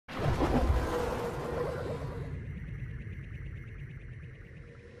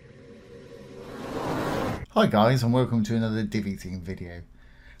Hi guys, and welcome to another Divi theme video.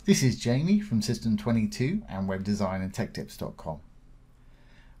 This is Jamie from System22 and webdesignandtechtips.com.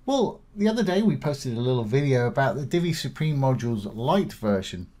 Well, the other day we posted a little video about the Divi Supreme Modules Light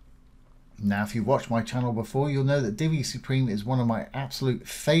version. Now if you've watched my channel before, you'll know that Divi Supreme is one of my absolute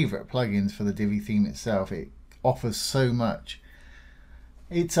favourite plugins for the Divi theme itself. It offers so much.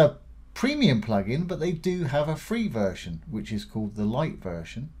 It's a premium plugin, but they do have a free version, which is called the Light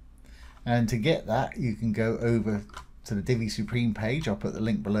version. And to get that, you can go over to the Divi Supreme page. I'll put the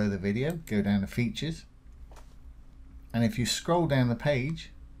link below the video. Go down to features. And if you scroll down the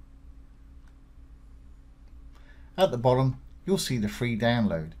page, at the bottom, you'll see the free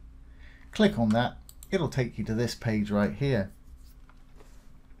download. Click on that. It'll take you to this page right here.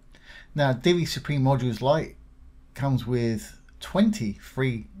 Now, Divi Supreme Modules Light comes with 20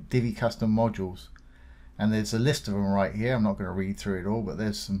 free Divi custom modules. And there's a list of them right here. I'm not going to read through it all, but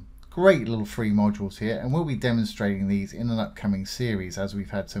there's some great little free modules here, and we'll be demonstrating these in an upcoming series as we've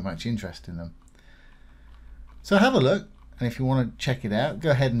had so much interest in them. So have a look, and if you want to check it out,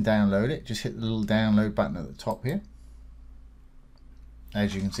 go ahead and download it. Just hit the little download button at the top here.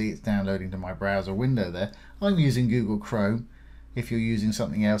 As you can see, it's downloading to my browser window there. I'm using Google Chrome. If you're using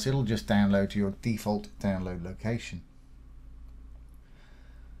something else, it'll just download to your default download location.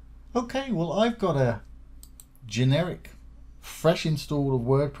 Okay, well, I've got a generic fresh install of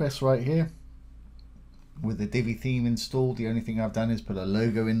WordPress right here with the Divi theme installed. The only thing I've done is put a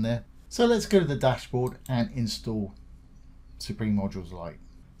logo in there. So let's go to the dashboard and install Supreme Modules Lite.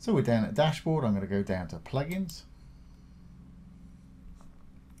 So we're down at dashboard. I'm going to go down to plugins.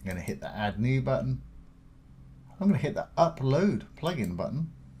 I'm going to hit the add new button. I'm going to hit the upload plugin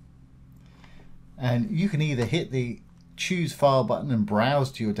button, and you can either hit the choose file button and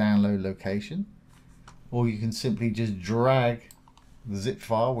browse to your download location, or you can simply just drag the zip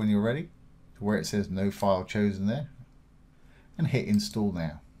file when you're ready to where it says no file chosen there and hit install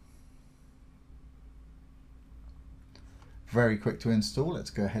now. Very quick to install. Let's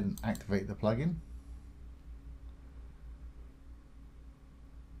go ahead and activate the plugin.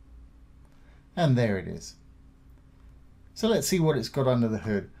 And there it is. So let's see what it's got under the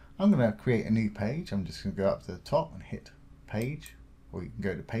hood. I'm going to create a new page. I'm just going to go up to the top and hit page, or you can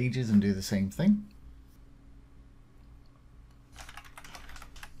go to pages and do the same thing.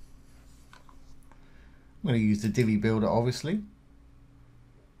 I'm going to use the Divi Builder, obviously.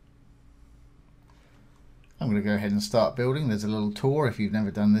 I'm going to go ahead and start building. There's a little tour if you've never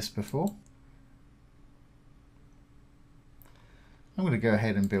done this before. I'm going to go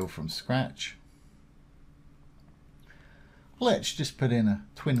ahead and build from scratch. Let's just put in a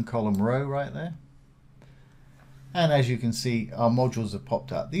twin column row right there. And as you can see, our modules have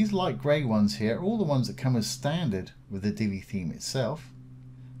popped up. These light grey ones here are all the ones that come as standard with the Divi theme itself.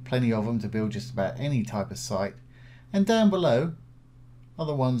 Plenty of them to build just about any type of site. And down below are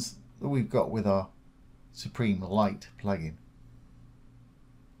the ones that we've got with our Supreme Light plugin.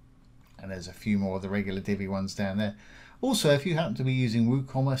 And there's a few more of the regular Divi ones down there. Also, if you happen to be using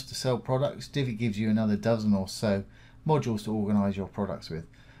WooCommerce to sell products, Divi gives you another dozen or so modules to organize your products with.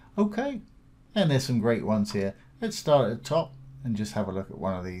 Okay, and there's some great ones here. Let's start at the top and just have a look at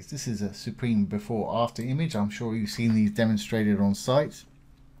one of these. This is a Supreme before after image. I'm sure you've seen these demonstrated on sites,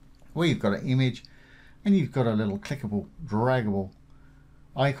 where you've got an image and you've got a little clickable, draggable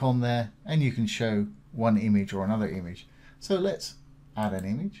icon there, and you can show one image or another image. So let's add an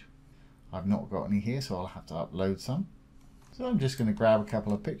image. I've not got any here, so I'll have to upload some. So I'm just going to grab a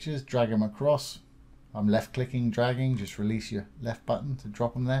couple of pictures, drag them across. I'm left clicking, dragging, just release your left button to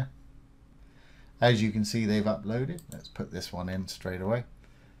drop them there. As you can see, they've uploaded. Let's put this one in straight away.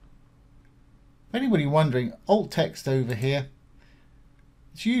 If anybody wondering, alt text over here,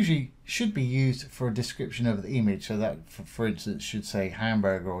 it usually should be used for a description of the image, so that for instance should say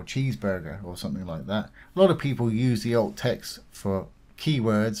hamburger or cheeseburger or something like that. A lot of people use the alt text for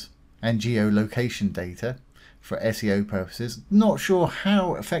keywords and geolocation data for SEO purposes. Not sure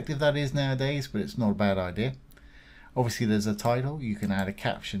how effective that is nowadays, but it's not a bad idea. Obviously there's a title. You can add a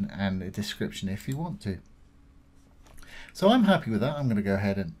caption and a description if you want to. So I'm happy with that. I'm going to go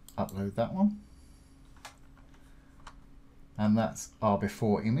ahead and upload that one. And that's our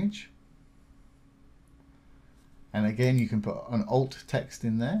before image. And again, you can put an alt text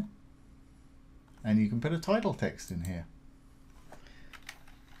in there, and you can put a title text in here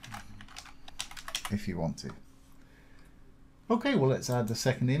if you want to. Okay, well, let's add the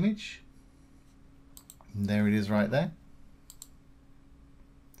second image. And there it is right there.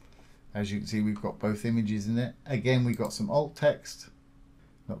 As you can see, we've got both images in there. Again, we've got some alt text.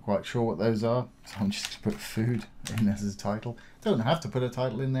 Not quite sure what those are, so I'm just going to put food in as a title. Don't have to put a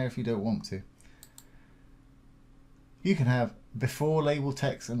title in there if you don't want to. You can have before label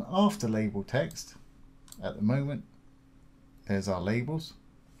text and after label text. At the moment, there's our labels.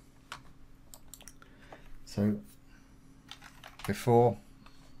 So before,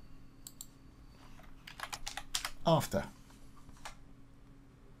 after.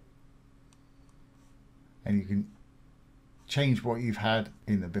 And you can change what you've had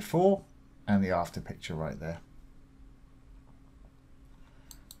in the before and the after picture right there.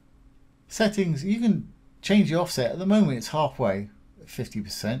 Settings, you can change the offset. At the moment it's halfway,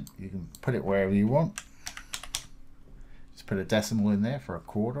 50%. You can put it wherever you want. Just put a decimal in there for a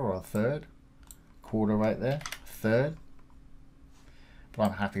quarter or a third. Quarter right there, a third. But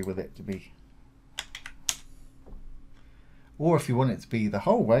I'm happy with it to be. Or if you want it to be the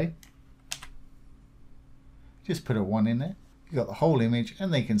whole way, just put a 1 in there. You've got the whole image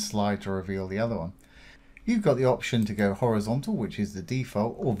and they can slide to reveal the other one. You've got the option to go horizontal, which is the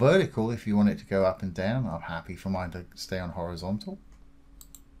default, or vertical if you want it to go up and down. I'm happy for mine to stay on horizontal.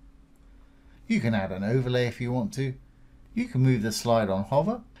 You can add an overlay if you want to. You can move the slide on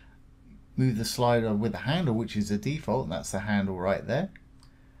hover. Move the slider with the handle, which is the default, and that's the handle right there.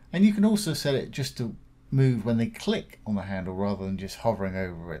 And you can also set it just to move when they click on the handle rather than just hovering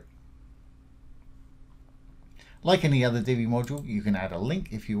over it. Like any other Divi module, you can add a link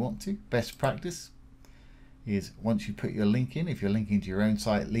if you want to. Best practice is once you put your link in, if you're linking to your own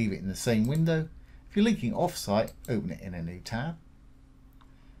site, leave it in the same window. If you're linking off-site, open it in a new tab.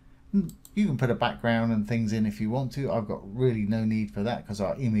 You can put a background and things in if you want to. I've got really no need for that because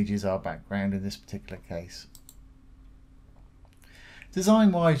our image is our background in this particular case.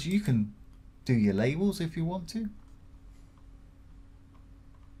 Design wise, you can do your labels if you want to.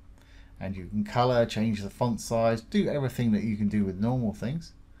 And you can color, change the font size, do everything that you can do with normal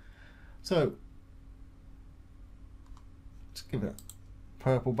things. So let's give it a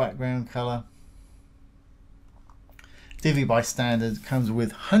purple background color. Divi by standard comes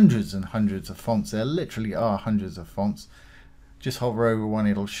with hundreds and hundreds of fonts. There literally are hundreds of fonts. Just hover over one,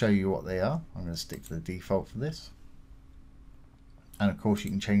 it'll show you what they are. I'm going to stick to the default for this. And of course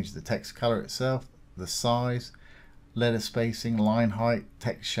you can change the text color itself, the size, letter spacing, line height,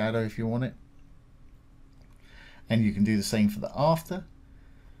 text shadow if you want it. And you can do the same for the after.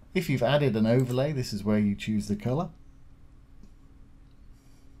 If you've added an overlay, this is where you choose the color.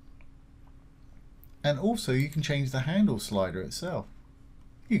 And also you can change the handle slider itself.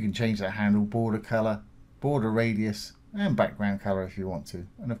 You can change the handle border color, border radius, and background color if you want to.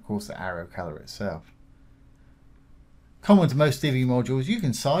 And of course the arrow color itself. Common to most Divi modules, you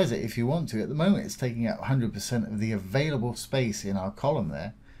can size it if you want to. At the moment it's taking up 100% of the available space in our column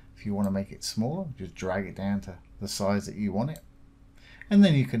there. If you want to make it smaller, just drag it down to the size that you want it. And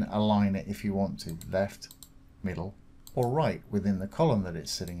then you can align it if you want to, left, middle, or right within the column that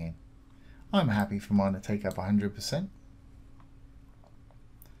it's sitting in. I'm happy for mine to take up 100%.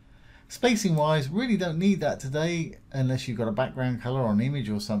 Spacing wise, really don't need that today unless you've got a background color on image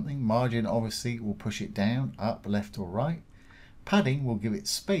or something. Margin obviously will push it down, up, left or right. Padding will give it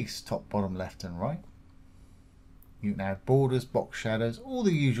space, top, bottom, left and right. You can add borders, box shadows, all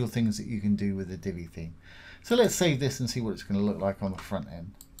the usual things that you can do with the Divi theme. So let's save this and see what it's going to look like on the front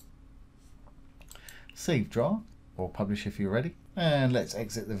end. Save draft or publish if you're ready. And let's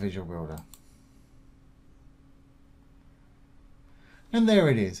exit the Visual Builder. And there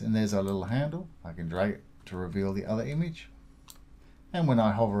it is, and there's our little handle. I can drag it to reveal the other image. And when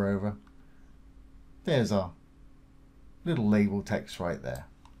I hover over, there's our little label text right there.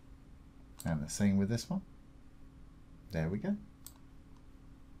 And the same with this one. There we go.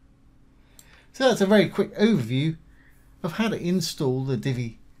 So that's a very quick overview of how to install the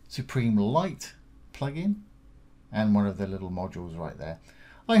Divi Supreme Light plugin and one of the little modules right there.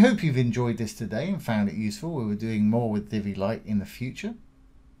 I hope you've enjoyed this today and found it useful. We were doing more with Divi Light in the future.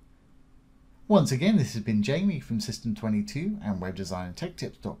 Once again, this has been Jamie from System22 and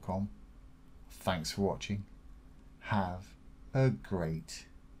webdesignandtechtips.com. Thanks for watching. Have a great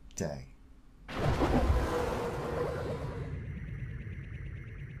day.